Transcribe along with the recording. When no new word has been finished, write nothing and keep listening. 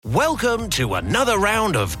Welcome to another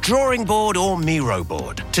round of Drawing Board or Miro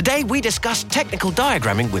Board. Today we discuss technical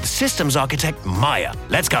diagramming with systems architect Maya.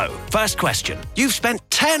 Let's go. First question. You've spent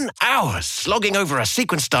 10 hours slogging over a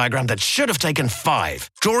sequence diagram that should have taken 5.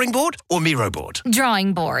 Drawing board or Miro board?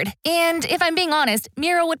 Drawing board. And if I'm being honest,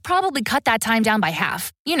 Miro would probably cut that time down by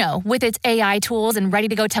half. You know, with its AI tools and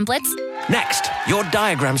ready-to-go templates. Next, your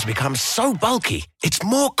diagrams become so bulky, it's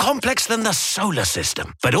more complex than the solar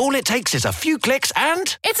system. But all it takes is a few clicks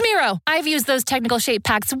and... It's Miro. I've used those technical shape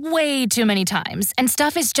packs way too many times, and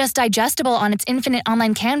stuff is just digestible on its infinite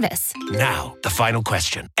online canvas. Now, the final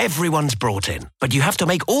question. Everyone's brought in, but you have to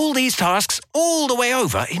make all these tasks all the way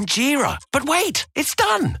over in Jira. But wait, it's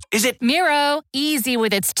done. Is it... Miro, easy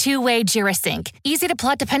with its two-way Jira sync. Easy to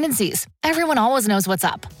plot dependencies. Everyone always knows what's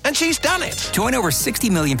up. And she's done it. Join over 60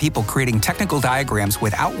 million people creating technical diagrams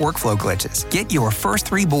without workflow glitches. Get your first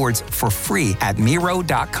 3 boards for free at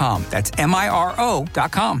Miro.com. That's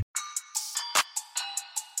Miro.com.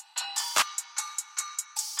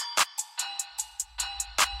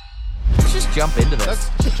 Let's just jump into this.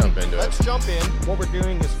 Let's jump into it. Let's jump in. What we're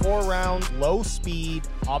doing is 4 rounds, low speed,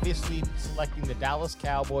 obviously selecting the Dallas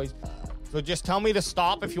Cowboys. So just tell me to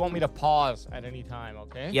stop if you want me to pause at any time,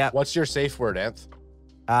 okay? Yep. What's your safe word, Anth?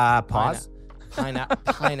 Pause.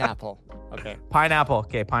 Pineapple. Okay. Pineapple.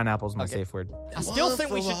 Okay, pineapple's my safe word. I still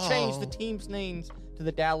think we should change the team's names to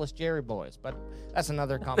the Dallas Jerry Boys, but that's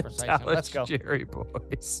another conversation. Let's go. Jerry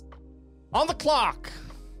Boys. On the clock.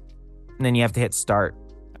 And then you have to hit start.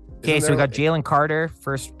 Okay, so we got Jalen Carter,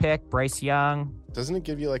 first pick, Bryce Young. Doesn't it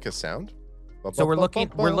give you like a sound? So we're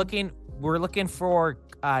looking for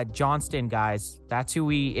Johnston, guys. That's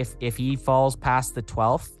who if he falls past the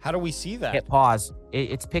 12th. How do we see that? Hit pause.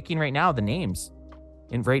 It's picking right now the names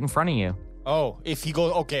right in front of you. Oh, if he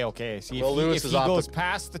goes, okay. See, Well, if he goes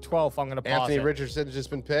past the 12th, I'm going to pause Anthony it. Richardson's just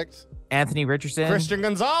been picked. Anthony Richardson. Christian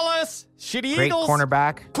Gonzalez. Shitty Great Eagles.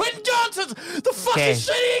 Cornerback. Quentin Johnson. The fucking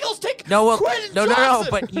Shitty Eagles take Quentin No. Johnson.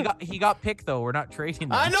 But he got picked though. We're not trading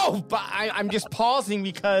them. I know, but I'm just pausing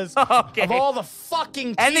because Okay. of all the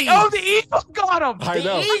fucking teams. And the Eagles got him. I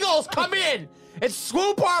know. The Eagles come in. It's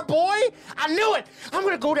Swoop, our boy. I knew it. I'm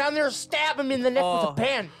gonna go down there and stab him in the neck with a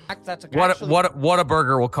pan. That's What a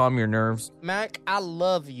burger will calm your nerves. Mac, I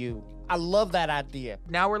love you. I love that idea.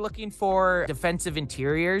 Now we're looking for defensive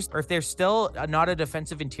interiors, or if there's still not a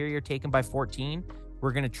defensive interior taken by 14,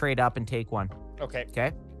 we're gonna trade up and take one. Okay.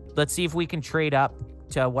 Okay. Let's see if we can trade up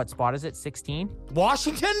to what spot is it? 16.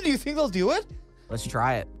 Washington? Do you think they'll do it? Let's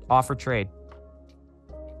try it. Offer trade.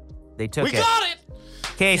 They took it. We got it.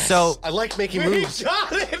 Okay, so I like making We moves.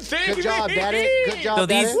 got it, baby. Good job, Daddy. Good job, so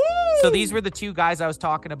Daddy. these were the 2 guys I was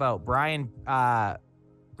talking about, Brian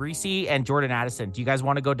Breesy and Jordan Addison. Do you guys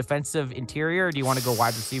want to go defensive interior or do you want to go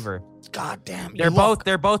wide receiver? God damn.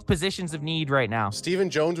 They're both positions of need right now.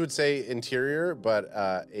 Stephen Jones would say interior, but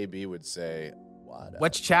AB would say what?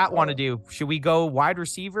 What's chat want to do? Should we go wide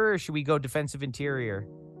receiver or should we go defensive interior?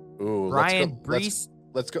 Ooh, Ryan Brees.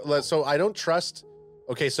 Let's go. So I don't trust.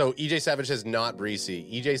 Okay, so EJ Savage is not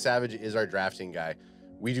Breesy. EJ Savage is our drafting guy.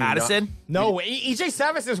 We do Addison? No, EJ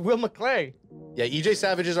Savage is Will McClay. Yeah, EJ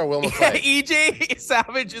Savage is our Will McClay. EJ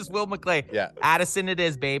Savage is Will McClay. Yeah. Addison it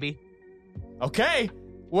is, baby. Okay.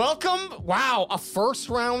 Welcome. Wow, a first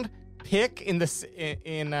round pick in this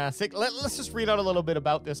six. Let's just read out a little bit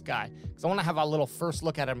about this guy because I want to have a little first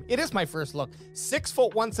look at him. It is my first look. 6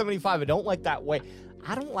 foot 175. I don't like that weight.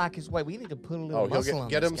 I don't like his weight. We need to put a little muscle on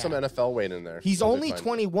get this him guy. some NFL weight in there. He's That'll only be fine.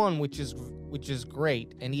 21, which is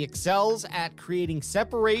great, and he excels at creating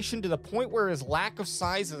separation to the point where his lack of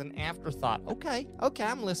size is an afterthought. Okay,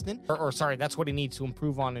 I'm listening. Or sorry, that's what he needs to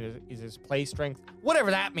improve on is his play strength. Whatever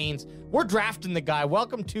that means. We're drafting the guy.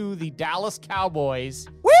 Welcome to the Dallas Cowboys.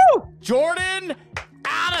 Woo! Jordan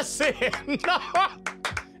Addison.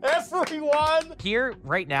 Everyone. Here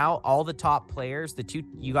right now, all the top players,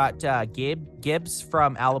 you got Gibbs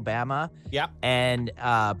from Alabama. Yep. And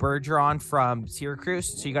Bergeron from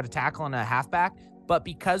Syracuse. So you got a tackle and a halfback. But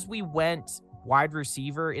because we went wide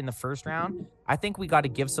receiver in the first round, I think we got to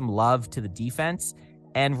give some love to the defense.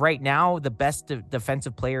 And right now, the best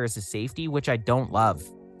defensive player is a safety, which I don't love.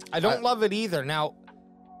 I don't love it either. Now,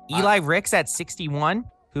 Eli Ricks at 61,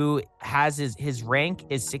 who has his rank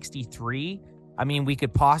is 63. I mean, we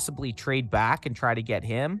could possibly trade back and try to get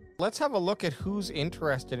him. let's have a look at who's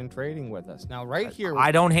interested in trading with us. Now, right here.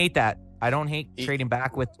 I don't hate that. I don't hate trading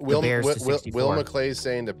back with the Bears to 64. Will McClay's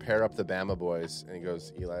saying to pair up the Bama boys, and he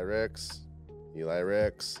goes, Eli Ricks.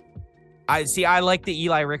 I like the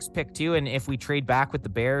Eli Ricks pick too, and if we trade back with the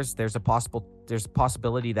Bears, there's a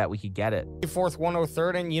possibility that we could get it. 4th,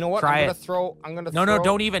 103rd, and you know what? Try I'm gonna throw. No,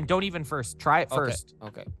 don't even first. Try it first.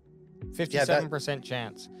 Okay. 57%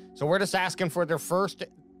 chance. So we're just asking for their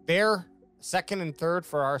second and third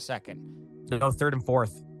for our second. No, third and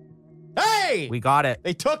fourth. Hey! We got it.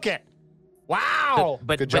 They took it. Wow.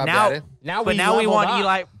 But Good job, now, Daddy. Now but we now we leveled want up.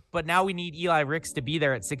 Eli. But now we need Eli Ricks to be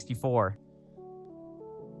there at 64.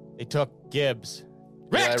 They took Gibbs.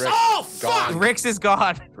 Eli Ricks! Ricks, Oh, fuck! gone. Ricks is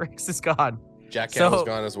gone. Ricks is gone. Jack So- Campbell's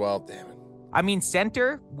gone as well. Damn it. I mean,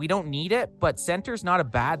 center, we don't need it, but center's not a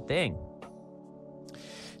bad thing.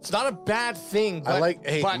 It's not a bad thing. But, I like.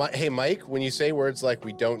 Hey, but- hey, Mike. When you say words like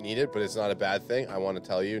 "we don't need it," but it's not a bad thing, I want to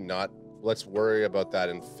tell you, not. Let's worry about that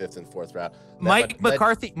in 5th and 4th round. Mike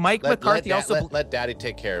McCarthy also let Daddy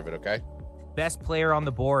take care of it. Okay. best player on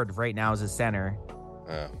the board right now is a center.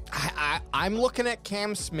 I'm looking at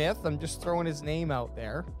Cam Smith. I'm just throwing his name out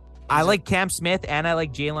there. I like Cam Smith and I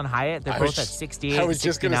like Jalen Hyatt. They're I both was at just- 68. I was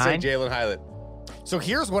just gonna say Jalen Hyatt. So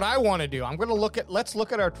here's what I want to do. I'm gonna let's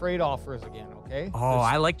look at our trade offers again, okay? Oh,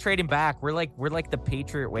 I like trading back. We're like the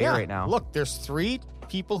Patriot way right now. Look, there's 3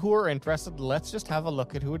 people who are interested. Let's just have a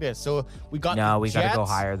look at who it is. So we got No, the we got to go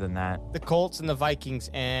Jets, higher than that. the Colts and the Vikings,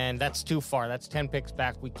 and that's too far. That's 10 picks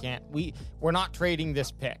back. We're not trading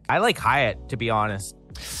this pick. I like Hyatt, to be honest.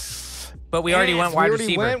 But we already went wide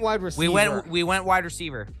receiver. Went wide receiver. We went wide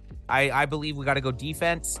receiver. I believe we got to go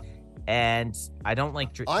defense, and I don't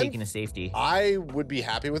like taking a safety. I would be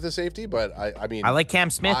happy with the safety, but I mean, I like Cam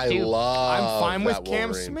Smith I too. love. I'm fine with that Cam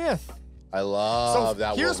Wolverine. Smith. I love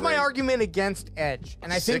that. Here's my Wolverine. argument against Edge,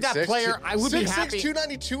 and I think that 6'6", player, I would be happy. 6'6",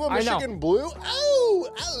 292 on I know. Michigan Blue. Oh,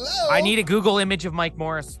 hello. I need a Google image of Mike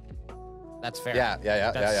Morris. That's fair. Yeah.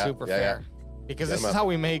 That's super fair. Because Get this him is up. how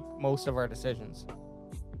we make most of our decisions.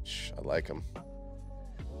 I like him.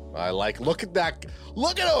 Look at that.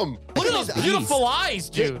 Look at him. Look at those Jeez. beautiful eyes,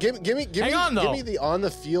 dude. Give me Hang on, though. give me the on the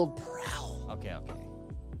field prowl. Okay.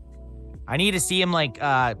 I need to see him like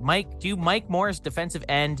Mike Morris, defensive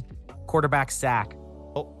end, quarterback sack.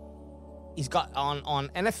 He's got on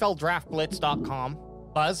NFLDraftBlitz.com,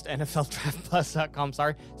 NFLDraftBlitz.com,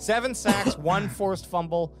 sorry. 7 sacks, 1 forced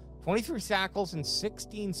fumble, 23 tackles, and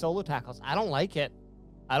 16 solo tackles. I don't like it.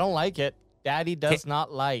 Daddy does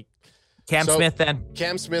not like. Cam So- Smith then.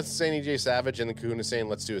 Cam Smith saying EJ Savage and the Kahuna saying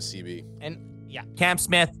let's do a CB. And yeah, Cam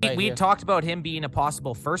Smith. Right We here. talked about him being a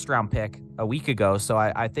possible first-round pick a week ago, so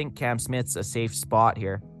I think Cam Smith's a safe spot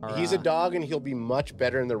here. He's a dog and he'll be much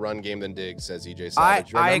better in the run game than Diggs, says EJ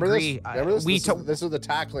Savage. I Remember agree. This? Remember this? We this, to- is, this was the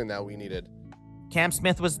tackling that we needed. Cam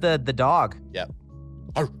Smith was the dog. Yep.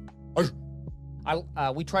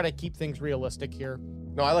 we try to keep things realistic here.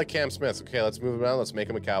 No, I like Cam Smith. Okay, let's move him around. Let's make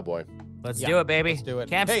him a cowboy. Let's Yeah, do it, baby. let's do it.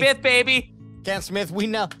 Cam Hey. Smith, baby. Cam Smith, we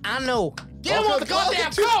know. I know. Get him on the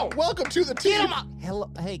goddamn go. Welcome to the Get team. him up. Hello,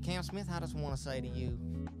 hey Cam Smith. I just want to say to you,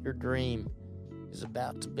 your dream is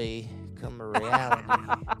about to become a reality.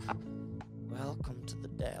 Welcome to the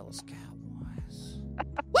Dallas Cowboys.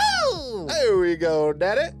 Woo! There we go,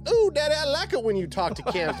 Daddy. Ooh, Daddy, I like it when you talk to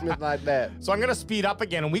Cam Smith like that. So I'm gonna speed up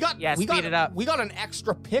again, and we got speed it up. We got an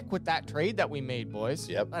extra pick with that trade that we made, boys.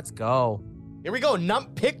 Yep. Let's go. Here we go.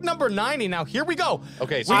 Pick number 90. Now here we go.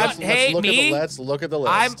 Okay, so We let's, got- hey, me? let's look at the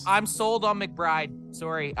list. I'm sold on McBride.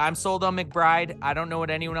 Sorry, I'm sold on McBride. I don't know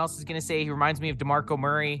what anyone else is gonna say. He reminds me of DeMarco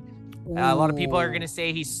Murray. A lot of people are gonna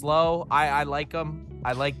say he's slow. I like him.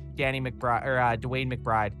 I like Danny McBride or Dwayne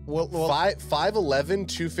McBride. Well, 5'11",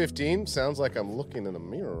 215. Sounds like I'm looking in a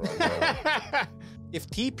mirror right now. if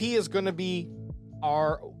TP is going to be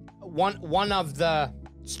our one of the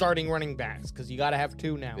starting running backs, because you got to have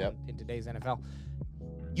 2 now Yep. in today's NFL,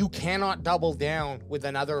 you cannot double down with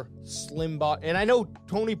another slim bot. And I know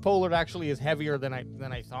Tony Pollard actually is heavier than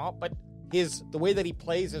I thought, but the way that he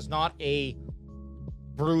plays is not a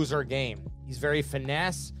bruiser game. He's very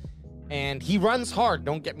finesse, and he runs hard.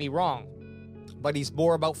 Don't get me wrong, but he's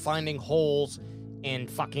more about finding holes and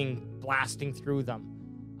fucking blasting through them.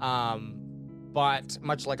 But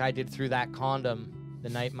much like I did through that condom the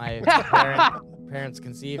night my parents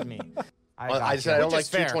conceived me. I said I Which don't is like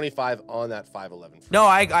fair. 225 on that 5'11". No,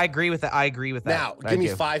 I agree with that. I agree with that. Now, I give me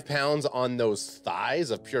do. 5 pounds on those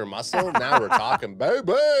thighs of pure muscle. Now we're talking,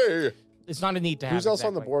 baby. It's not a need to have. Who's else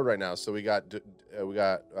on the exactly. board right now? So we got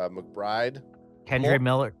McBride. Kendra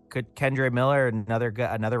Miller. Could Kendra Miller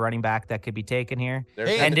another running back that could be taken here? There's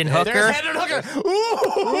Hendon There's Hooker. Hendon Hooker.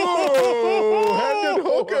 Ooh, Hendon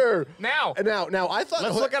Hooker. Now Now I thought.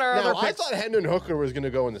 Let's look at our other I picks. thought Hendon Hooker was going to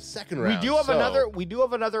go in the second round. we do have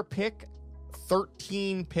so- another pick.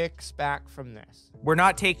 13 picks back from this. We're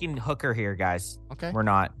not taking Hooker here, guys. Okay. We're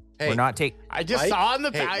not. Hey, We're not taking. I just Mike? saw on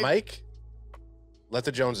the Hey, back. Mike. Let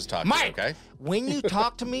the Joneses talk. to you, Mike, okay. when you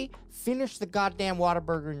talk to me, finish the goddamn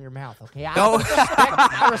Whataburger in your mouth, okay? No.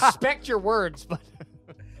 I respect your words, but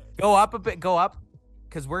Go up a bit. Go up.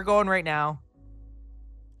 because we're going right now.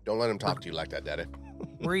 Don't let him talk to you like that, Daddy.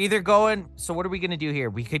 We're either going. So what are we going to do here?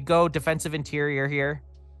 We could go defensive interior here.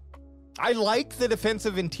 I like the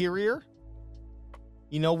defensive interior.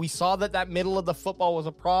 You know, we saw that middle of the football was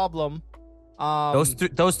a problem.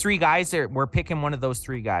 Those three guys, we're picking one of those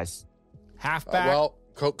three guys. Halfback.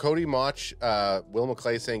 Cody Mach, Will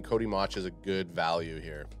McClay saying Cody Mach is a good value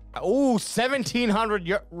here.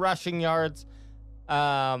 1,700 rushing yards,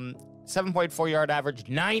 7.4 yard average,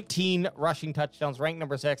 19 rushing touchdowns, ranked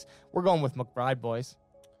number 6. We're going with McBride, boys.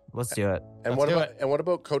 Let's do it. And what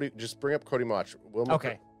about Cody? Just bring up Cody Mach.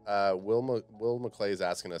 Okay. Will McClay is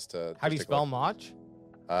asking us to. How do you spell Mach? Mauch.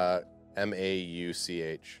 Okay,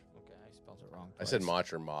 I spelled it wrong. I said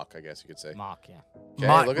Mach or Mock, I guess you could say. Mach, yeah.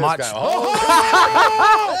 Okay, look at Mach. this guy.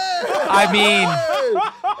 Oh! I mean,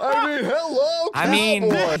 hello. I mean,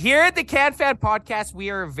 cowboy. here at the CanFan podcast, we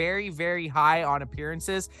are very, very high on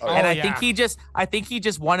appearances, and I think he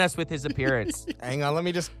just won us with his appearance. Hang on, let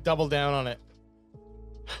me just double down on it.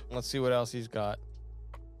 Let's see what else he's got.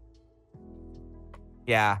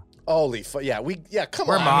 Yeah, Holy come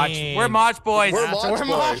we're on. Mach. We're Mach boys. We're Mach We're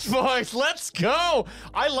Mach boys. Let's go.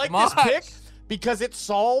 I like this pick because it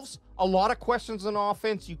solves a lot of questions on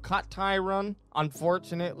offense. You cut Tyrone,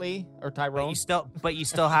 unfortunately, or Tyrone. But you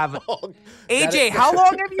still have Oh, AJ. How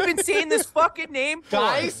long have you been saying this fucking name for?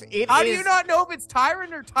 Guys, How do you not know if it's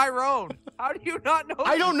Tyron or Tyrone? How do you not know?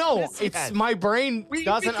 I don't know. this It's yet? my brain We've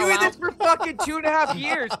doesn't been doing allow. this for fucking 2.5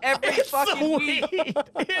 years. Every fucking week.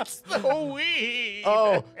 It's the weed.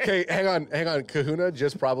 Oh, okay. Hang on. Kahuna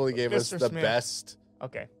just probably gave us Mr. the Smith. best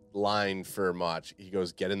Okay, line for Mach. He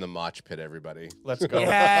goes, "Get in the Mach pit, everybody." let's go.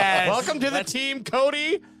 Yes. Welcome to the team,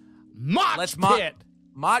 Cody. Mach Let's pit.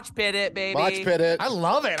 Mach pit it, baby. Mach pit it. I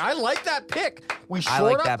love it. I like that pick. We I short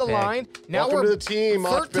like up that the pick. line. Now Welcome we're to the team,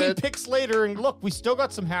 Mach 13 pit. picks later, and look, we still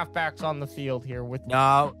got some halfbacks on the field here with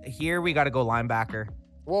No, here we got to go linebacker.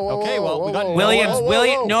 Whoa, Okay, whoa, well, whoa, we got whoa, Williams. whoa, whoa,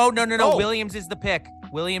 William. whoa. No. Oh. Williams is the pick.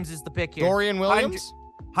 Williams is the pick here. Dorian Williams.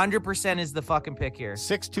 100% is the fucking pick here.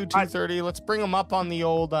 6'2", 230. Let's bring him up on the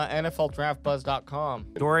old NFLDraftBuzz.com.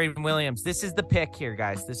 Dorian Williams. This is the pick here,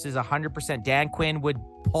 guys. This is 100%. Dan Quinn would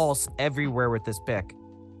pulse everywhere with this pick.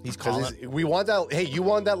 He's 'Cause calling. we want that. Hey, you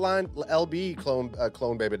want that line, LB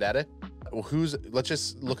clone baby daddy? Let's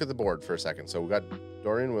just look at the board for a second. So we got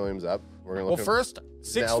Dorian Williams up. We're gonna Well, look first,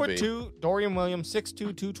 LB. 6'2", Dorian Williams,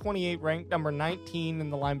 6'2", 228, ranked number 19 in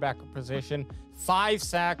the linebacker position. 5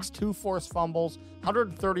 sacks, 2 forced fumbles,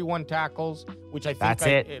 131 tackles, which I think That's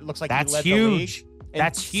it. It looks like That's he led the league. huge. And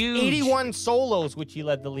That's huge. 81 solos, which he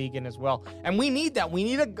led the league in as well. And we need that. We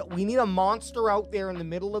need a monster out there in the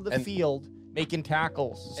middle of the And- field making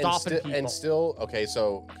tackles, stopping people. And still, okay,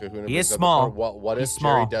 so Kahuna He is brings up the small. point, What if He's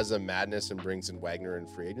Jerry small. does a madness and brings in Wagner in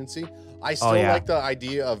free agency? I still yeah. like the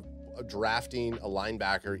idea of drafting a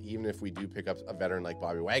linebacker, even if we do pick up a veteran like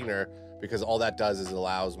Bobby Wagner, because all that does is it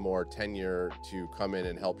allows more tenure to come in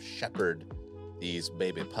and help shepherd these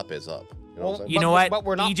baby puppies up. You know what I'm saying? You know what? But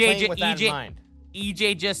we're not EJ playing with that in EJ mind.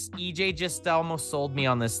 EJ just almost sold me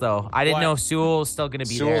on this though. I didn't What? know Sewell was still gonna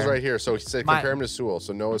be Sewell's there. right here. So he said My- compare him to Sewell.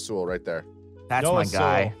 So Noah Sewell right there. That's Noah my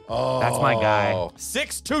guy. Sewell. Oh, That's my guy.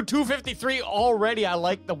 6'2", 253 already. I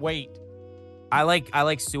like the weight. I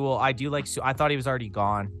like Sewell. I do like Sewell. I thought he was already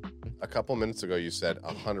gone. A couple minutes ago, you said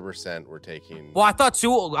 100% we're taking. Well, I thought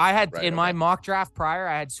Sewell. I had Right, in my okay. mock draft prior,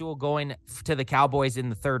 I had Sewell going to the Cowboys in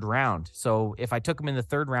the 3rd round. So if I took him in the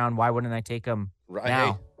 3rd round, why wouldn't I take him Right.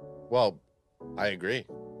 now? Well, I agree.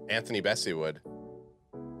 Anthony Bessie would.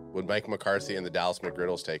 Would Mike McCarthy and the Dallas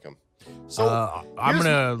McGriddles take him? So I'm here's-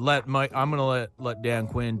 gonna let Dan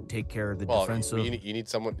Quinn take care of the Well, defensive. you need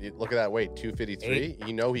someone. Look at that weight, 253.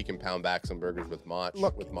 You know he can pound back some burgers with Mach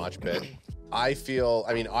Pit. I feel.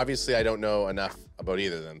 I mean, obviously, I don't know enough about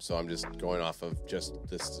either of them, so I'm just going off of just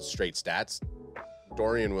this straight stats.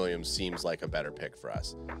 Dorian Williams seems like a better pick for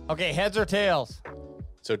us. okay, heads or tails?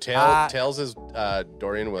 So tails is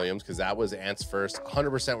Dorian Williams because that was Ant's first.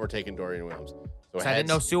 100% we're taking Dorian Williams. So I didn't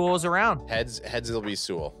know Sewell was around. Heads it'll be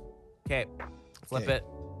Sewell. Okay, flip Okay. it.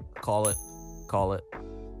 Call it.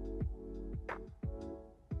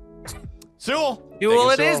 Sewell, Sewell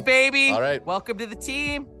it Sewell. is, baby. All right. Welcome to the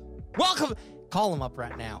team. welcome. Call him up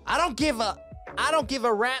right now. I don't give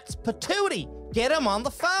a rat's patootie. Get him on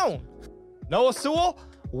the phone. Noah Sewell,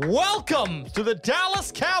 welcome to the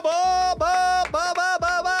Dallas Cowboys.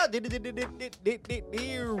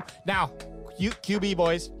 Now, QB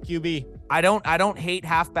boys, QB. I don't hate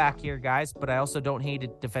halfback here, guys, but I also don't hate a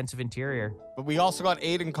defensive interior. But we also got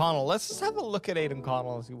Aiden Connell. Let's just have a look at Aiden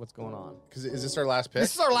Connell and see what's going on. Because is this our last pick?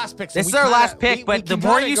 This is our last pick. so This we is our kinda- last pick, we but the can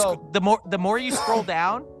more kinda you go- the more you scroll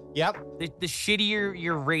down, Yep. the shittier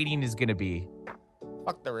your rating is gonna be.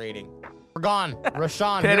 Fuck the rating. We're gone.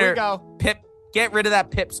 Rashawn, here Pitter. we go. Pip, get rid of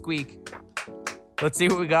that pip squeak. Let's see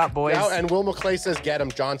what we got, boys. Now, and Will McClay says, get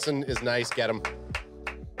him. Johnson is nice. Get him.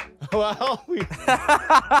 Well, we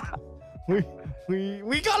got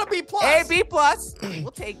a B+. Hey, B+.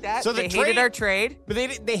 We'll take that. So the they trade- hated our trade. But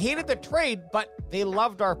they hated the trade, but they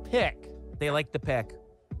loved our pick. They liked the pick.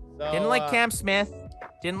 So, Didn't like Cam Smith.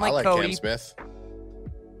 Didn't I like like Cody. Cam Smith.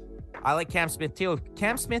 I like Cam Smith too.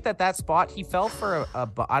 Cam Smith at that spot, he fell for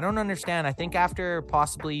I don't understand. I think after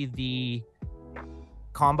possibly the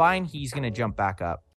combine, he's going to jump back up.